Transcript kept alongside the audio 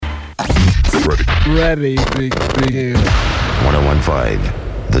Ready, big.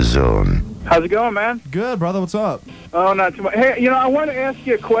 101.5, The Zone. How's it going, man? Good, brother. What's up? Oh, not too much. Hey, I want to ask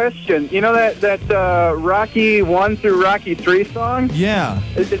you a question. You know that Rocky 1 through Rocky 3 song? Yeah.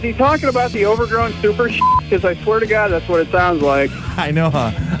 Is he talking about the overgrown super shit? Because I swear to God, that's what it sounds like. I know,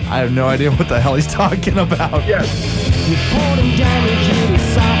 huh? I have no idea what the hell he's talking about. Yes.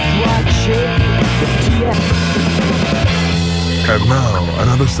 And now,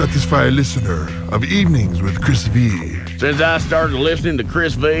 another satisfied listener of Evenings with Chris V. Since I started listening to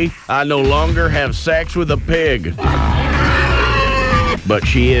Chris V, I no longer have sex with a pig. But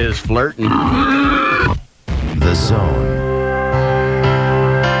she is flirting. The Zone.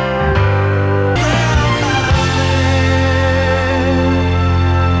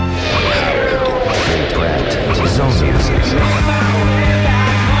 Zone music.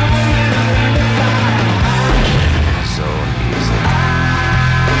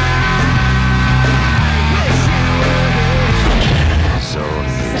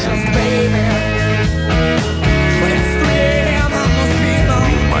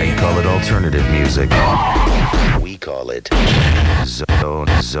 Alternative music. We call it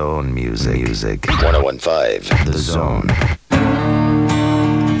Zone music. 101.5, The Zone.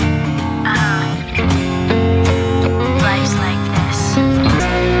 Life's like this.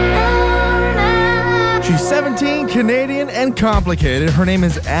 She's 17, Canadian, and complicated. Her name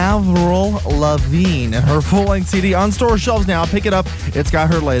is Avril Lavigne. And her full-length CD on store shelves now. Pick it up. It's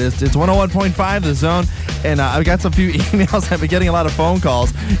got her latest. It's 101.5, The Zone. And I've got some few emails. I've been getting a lot of phone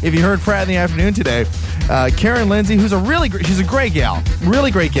calls. If you heard Pratt in the afternoon today, Karen Lindsay, who's she's a great gal, really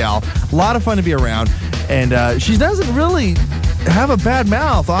great gal, a lot of fun to be around, and she doesn't really have a bad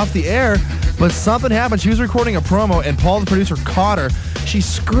mouth off the air, but something happened. She was recording a promo, and Paul, the producer, caught her. She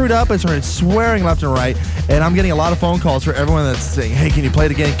screwed up and started swearing left and right, and I'm getting a lot of phone calls for everyone that's saying, hey, can you play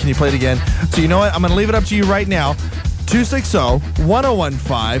it again? Can you play it again? So you know what? I'm going to leave it up to you right now.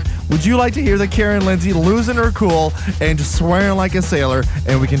 260-1015. Would you like to hear the Karen Lindsay losing her cool and just swearing like a sailor?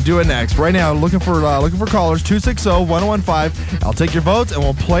 And we can do it next. Right now, looking for callers. 260-1015. I'll take your votes and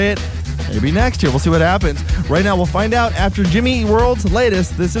we'll play it maybe next year. We'll see what happens. Right now, we'll find out after Jimmy Eat World's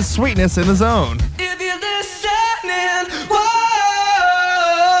latest. This is Sweetness in the Zone. If you're listening, whoa.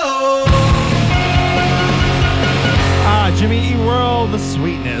 Jimmy Eat World, the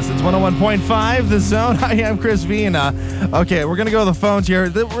Sweetness. It's 101.5, The Zone. I am Chris V. And, okay, we're going to go to the phones here.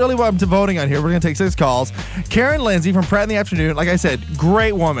 Really what I'm voting on here, we're going to take 6 calls. Karen Lindsay from Pratt in the Afternoon, like I said,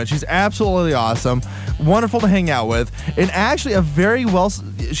 great woman. She's absolutely awesome. Wonderful to hang out with. And actually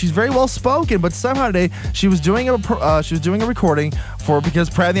she's very well spoken, but somehow today she was doing a recording because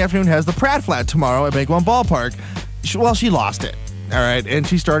Pratt in the Afternoon has the Pratt Flat tomorrow at Bank One Ballpark. She lost it. All right, and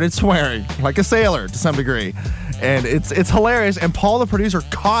she started swearing like a sailor to some degree. And it's hilarious, and Paul, the producer,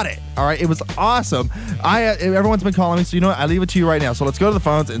 caught it. All right, it was awesome. Everyone's been calling me, so you know what? I leave it to you right now. So let's go to the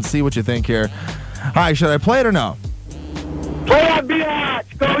phones and see what you think here. Hi, should I play it or no? Play that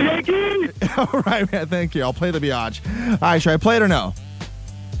biatch! Go Yankees! All right, man, thank you. I'll play the biatch. Hi, should I play it or no?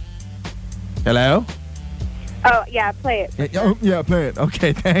 Hello? Oh, yeah, play it. Yeah, play it.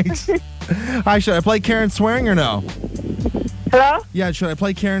 Okay, thanks. Hi, should I play Karen swearing or no? Hello? Yeah, should I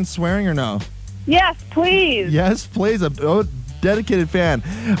play Karen swearing or no? Yes, please. Yes, please. A dedicated fan.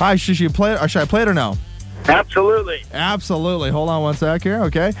 Hi, should I play it or no? Absolutely. Absolutely. Hold on one sec here,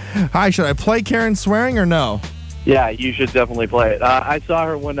 okay? Hi, should I play Karen swearing or no? Yeah, you should definitely play it. I saw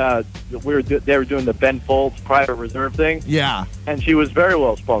her when they were doing the Ben Folds private reserve thing. Yeah. And she was very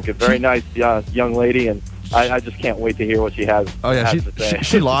well spoken, very nice young lady, and I just can't wait to hear what she has. Oh yeah, to say.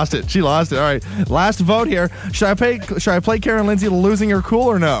 she lost it. She lost it. All right, last vote here. Should I play Karen Lindsay losing her cool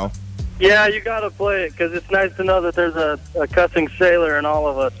or no? Yeah, you got to play it because it's nice to know that there's a cussing sailor in all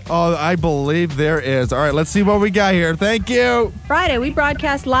of us. Oh, I believe there is. All right, let's see what we got here. Thank you. Friday, we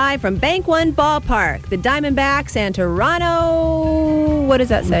broadcast live from Bank One Ballpark, the Diamondbacks and Toronto. What does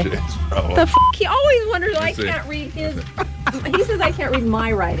that say? The he always wonders I can't read his. He says I can't read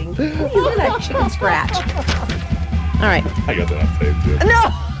my writing. Look at that chicken scratch. All right. I got that on tape, too.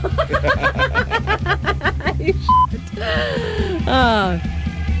 No!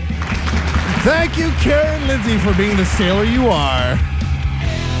 Thank you, Karen Lindsay, for being the sailor you are.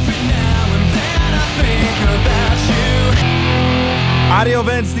 Audio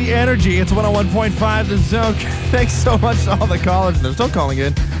Events, The Energy. It's 101.5, The Zone. Thanks so much to all the callers. They're still calling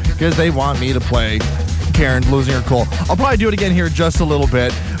in because they want me to play Karen losing her cool. I'll probably do it again here just a little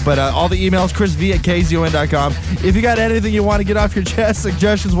bit. But all the emails, chrisv@kzon.com. If you got anything you want to get off your chest,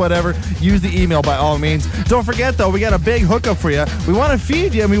 suggestions, whatever, use the email by all means. Don't forget, though, we got a big hookup for you. We want to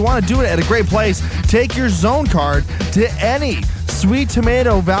feed you, and we want to do it at a great place. Take your Zone card to any Sweet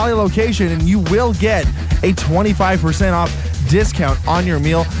Tomato Valley location, and you will get a 25% off discount on your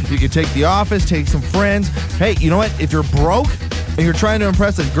meal. You can take the office, take some friends. Hey, you know what? If you're broke and you're trying to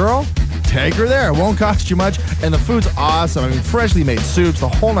impress a girl, take her there. It won't cost you much, and the food's awesome. I mean, freshly made soups, the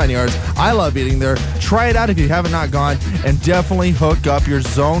whole 9 yards. I love eating there. Try it out if you haven't not gone, and definitely hook up your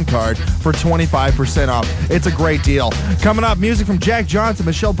Zone card for 25% off. It's a great deal. Coming up, music from Jack Johnson,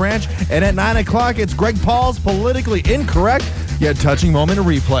 Michelle Branch, and at 9 o'clock, it's Greg Paul's Politically Incorrect Yet Touching Moment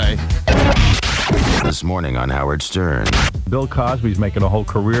replay. This morning on Howard Stern. Bill Cosby's making a whole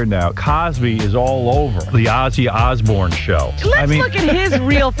career now. Cosby is all over the Ozzy Osbourne show. Let's look at his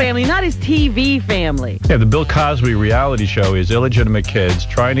real family, not his TV family. Yeah, the Bill Cosby reality show is illegitimate kids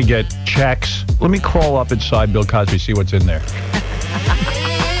trying to get checks. Let me crawl up inside Bill Cosby, see what's in there.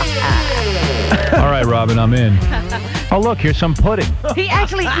 All right, Robin, I'm in. Oh, look, here's some pudding. He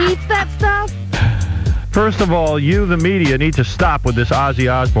actually eats that stuff? First of all, you, the media, need to stop with this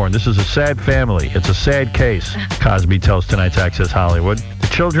Ozzy Osbourne. This is a sad family. It's a sad case, Cosby tells tonight's Access Hollywood. The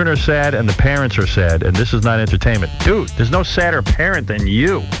children are sad and the parents are sad, and this is not entertainment. Dude, there's no sadder parent than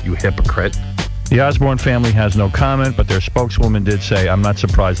you hypocrite. The Osbourne family has no comment, but their spokeswoman did say, I'm not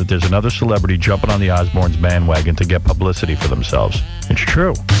surprised that there's another celebrity jumping on the Osbournes bandwagon to get publicity for themselves. It's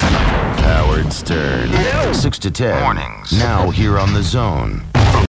true. Howard Stern, 6 to 10. Mornings. Now here on The Zone.